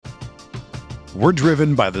We're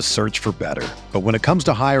driven by the search for better. But when it comes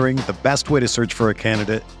to hiring, the best way to search for a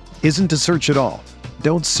candidate isn't to search at all.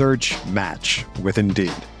 Don't search, match with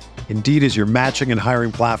Indeed. Indeed is your matching and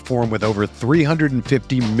hiring platform with over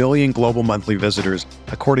 350 million global monthly visitors,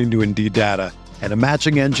 according to Indeed data, and a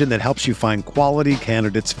matching engine that helps you find quality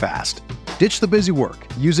candidates fast. Ditch the busy work.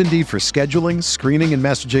 Use Indeed for scheduling, screening, and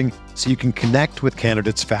messaging so you can connect with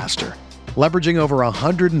candidates faster. Leveraging over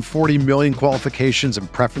 140 million qualifications and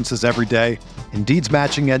preferences every day, Indeed's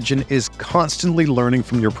matching engine is constantly learning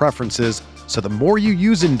from your preferences, so the more you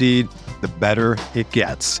use Indeed, the better it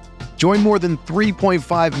gets. Join more than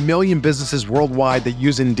 3.5 million businesses worldwide that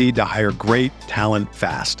use Indeed to hire great talent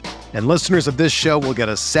fast. And listeners of this show will get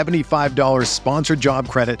a $75 sponsored job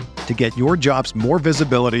credit to get your jobs more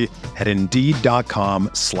visibility at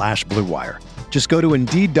Indeed.com/Blue Wire. Just go to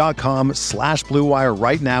Indeed.com/Blue Wire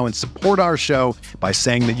right now and support our show by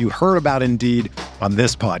saying that you heard about Indeed on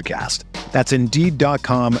this podcast. That's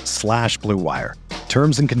Indeed.com/Blue Wire.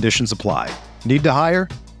 Terms and conditions apply. Need to hire?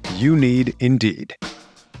 You need Indeed.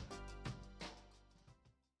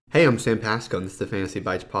 Hey, I'm Sam Pasco, and this is the Fantasy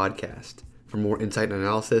Bites podcast. For more insight and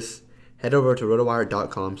analysis, head over to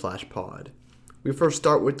rotowire.com/pod. We first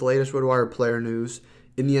start with the latest RotoWire player news.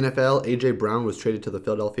 In the NFL, A.J. Brown was traded to the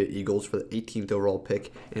Philadelphia Eagles for the 18th overall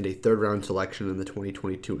pick and a third-round selection in the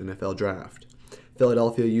 2022 NFL Draft.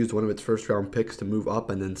 Philadelphia used one of its first-round picks to move up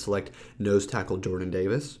and then select nose tackle Jordan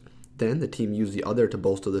Davis. Then the team used the other to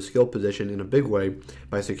bolster the skill position in a big way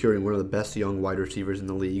by securing one of the best young wide receivers in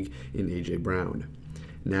the league in A.J. Brown.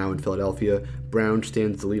 Now in Philadelphia, Brown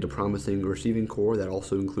stands to lead a promising receiving core that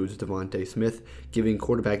also includes Devontae Smith, giving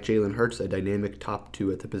quarterback Jalen Hurts a dynamic top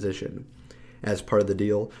two at the position. As part of the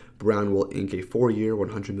deal, Brown will ink a 4-year,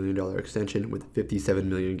 $100 million extension with $57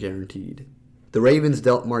 million guaranteed. The Ravens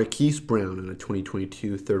dealt Marquise Brown in a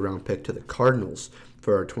 2022 third-round pick to the Cardinals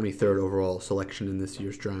for our 23rd overall selection in this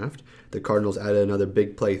year's draft. The Cardinals added another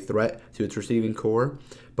big play threat to its receiving core,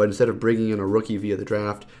 but instead of bringing in a rookie via the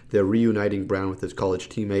draft, they're reuniting Brown with his college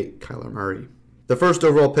teammate, Kyler Murray. The first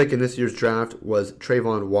overall pick in this year's draft was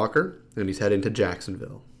Travon Walker, and he's heading to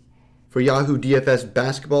Jacksonville. For Yahoo DFS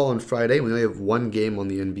basketball on Friday, we only have one game on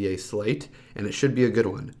the NBA slate, and it should be a good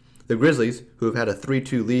one. The Grizzlies, who have had a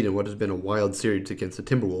 3-2 lead in what has been a wild series against the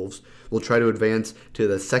Timberwolves, will try to advance to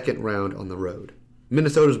the second round on the road.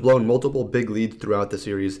 Minnesota's blown multiple big leads throughout the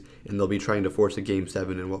series, and they'll be trying to force a Game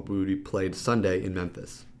 7 in what will be played Sunday in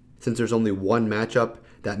Memphis. Since there's only one matchup,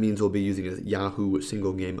 that means we'll be using a Yahoo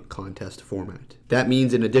single-game contest format. That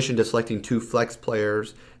means in addition to selecting 2 flex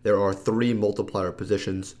players, there are 3 multiplier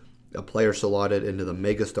positions. A player slotted into the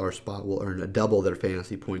megastar spot will earn a double their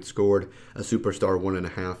fantasy points scored, a superstar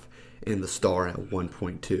 1.5, and the star at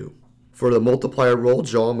 1.2. For the multiplier role,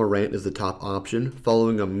 Ja Morant is the top option.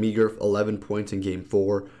 Following a meager 11 points in Game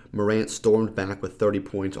 4, Morant stormed back with 30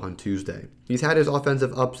 points on Tuesday. He's had his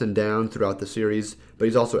offensive ups and downs throughout the series, but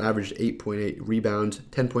he's also averaged 8.8 rebounds,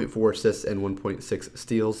 10.4 assists, and 1.6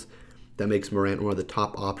 steals. That makes Morant one of the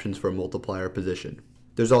top options for a multiplier position.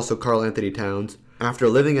 There's also Karl Anthony Towns. After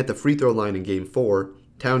living at the free throw line in Game 4,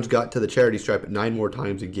 Towns got to the charity stripe 9 more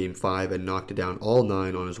times in Game 5 and knocked it down all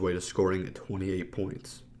 9 on his way to scoring 28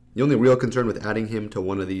 points. The only real concern with adding him to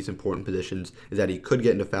one of these important positions is that he could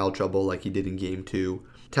get into foul trouble like he did in Game 2.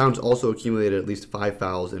 Towns also accumulated at least 5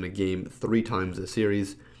 fouls in a game 3 times this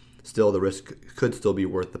series. Still, the risk could still be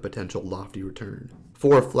worth the potential lofty return.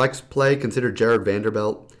 For flex play, consider Jared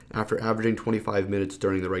Vanderbilt. After averaging 25 minutes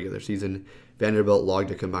during the regular season, Vanderbilt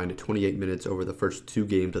logged a combined 28 minutes over the first 2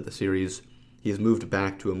 games of the series. He has moved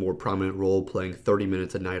back to a more prominent role, playing 30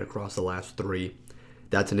 minutes a night across the last 3.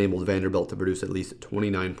 That's enabled Vanderbilt to produce at least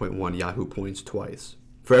 29.1 Yahoo points twice.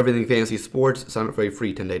 For everything fantasy sports, sign up for a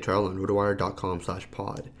free 10-day trial on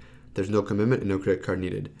rotowire.com/pod. There's no commitment and no credit card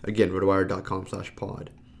needed. Again, rotowire.com/pod.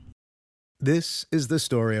 This is the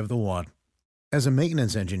story of the one. As a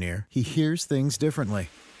maintenance engineer, he hears things differently.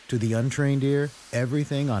 To the untrained ear,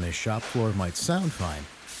 everything on his shop floor might sound fine,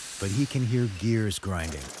 but he can hear gears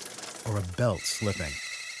grinding or a belt slipping.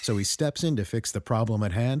 So he steps in to fix the problem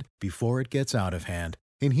at hand before it gets out of hand.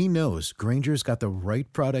 And he knows Grainger's got the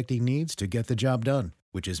right product he needs to get the job done,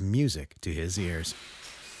 which is music to his ears.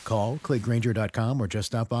 Call, click Grainger.com, or just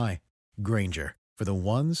stop by. Grainger, for the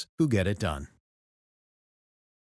ones who get it done.